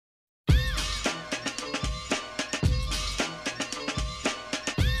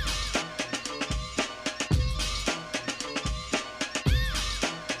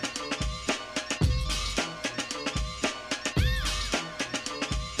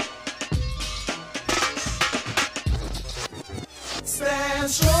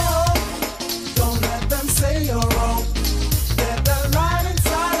stand strong. Don't let them say you're wrong. Let the light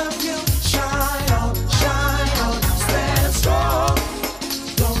inside of you shine on, shine on. Stand strong.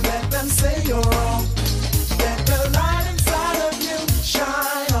 Don't let them say you're wrong. Let the light inside of you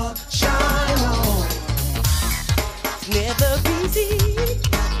shine on, shine on. It's never easy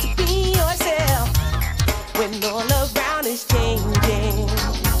to be yourself when all around is changing.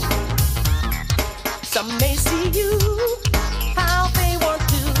 Some may see you how they want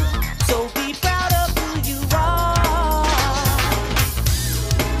to, so be proud of who you are.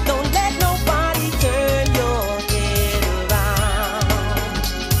 Don't let nobody turn your head around.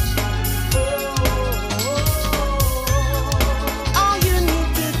 All you need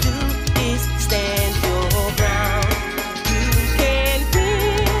to do is stand your ground. You can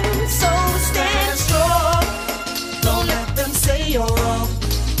win, so stand strong. Don't let them say you're wrong.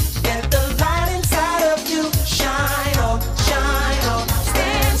 Let the light inside of you shine on, shine on.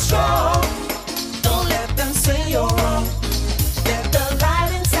 Stand strong. Don't let them say you're wrong. Let the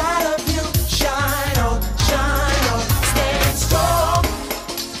light inside of you shine on, shine on. Stand strong.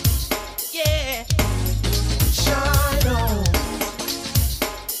 Yeah. Shine on.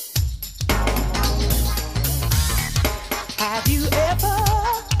 Have you ever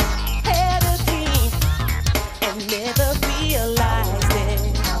had a dream and never realized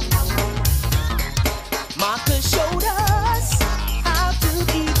it? Marcus showed us how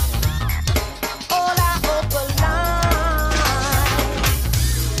to eat all our upper line.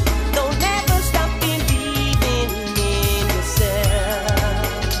 Don't ever stop believing in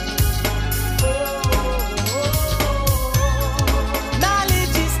yourself.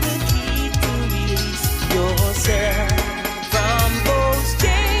 Knowledge is the key to release yourself from those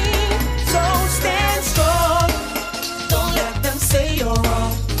chains. So stand strong. Don't let them say you're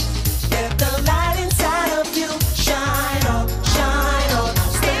wrong. Let the light inside of you shine on, shine on.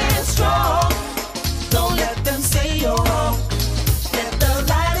 Stand strong. Don't let them say you're wrong. Let the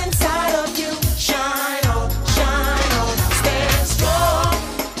light inside of you shine on, shine on. Stand strong.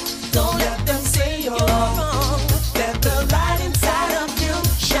 Don't let them say you're wrong. Let the light inside of you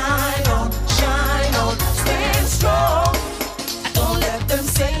shine on, shine on. Stand strong. Don't let them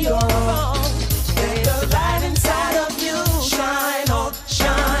say you're wrong. Let the light inside of you shine on,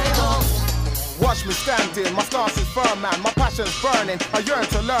 shine on. Watch me standing, my stance is firm, man. My passion's burning. I yearn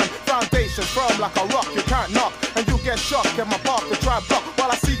to learn. Foundation firm like a rock, you can't knock. And you get shocked at my path to try block.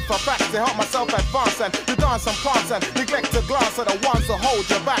 While I seek for facts to help myself advance. And you dance and prance and neglect to glance at the ones who hold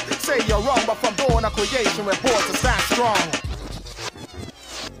you back. Say you're wrong, but from dawn of creation, we're born to stand strong.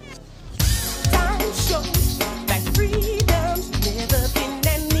 Time shows that freedom's never been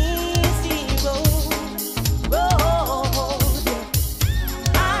an easy road.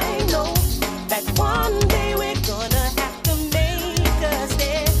 I know that one day we're gonna have to make a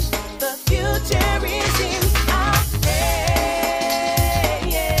stand. The future is in our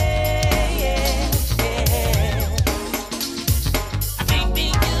hands. Maybe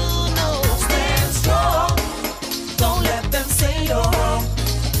you know. Stand strong. Don't let them say you're wrong.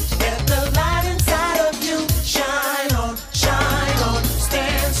 Let the light inside of you shine on, shine on.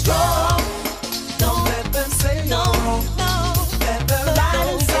 Stand strong. Don't let them say you're wrong. Let the light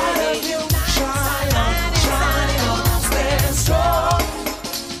inside of you shine on, shine on. Stand strong.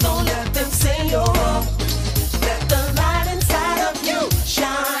 Don't let them say you're wrong. Let the light inside of you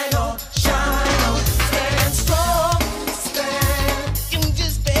shine on, shine on. Stand strong. Stand You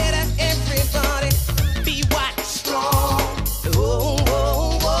just better everybody be what? strong.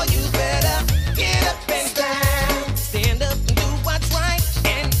 Oh, you better get up and Stand stand up and do what's right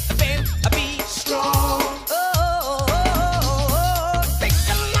and then be strong. take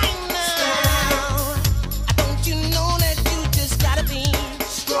the line now. Don't you know that you just gotta be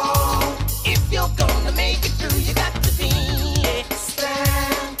Strong. if you're gonna make it through, you got to be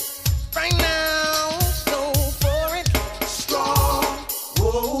Stand right now. Go for it. strong.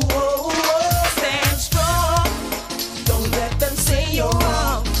 Whoa,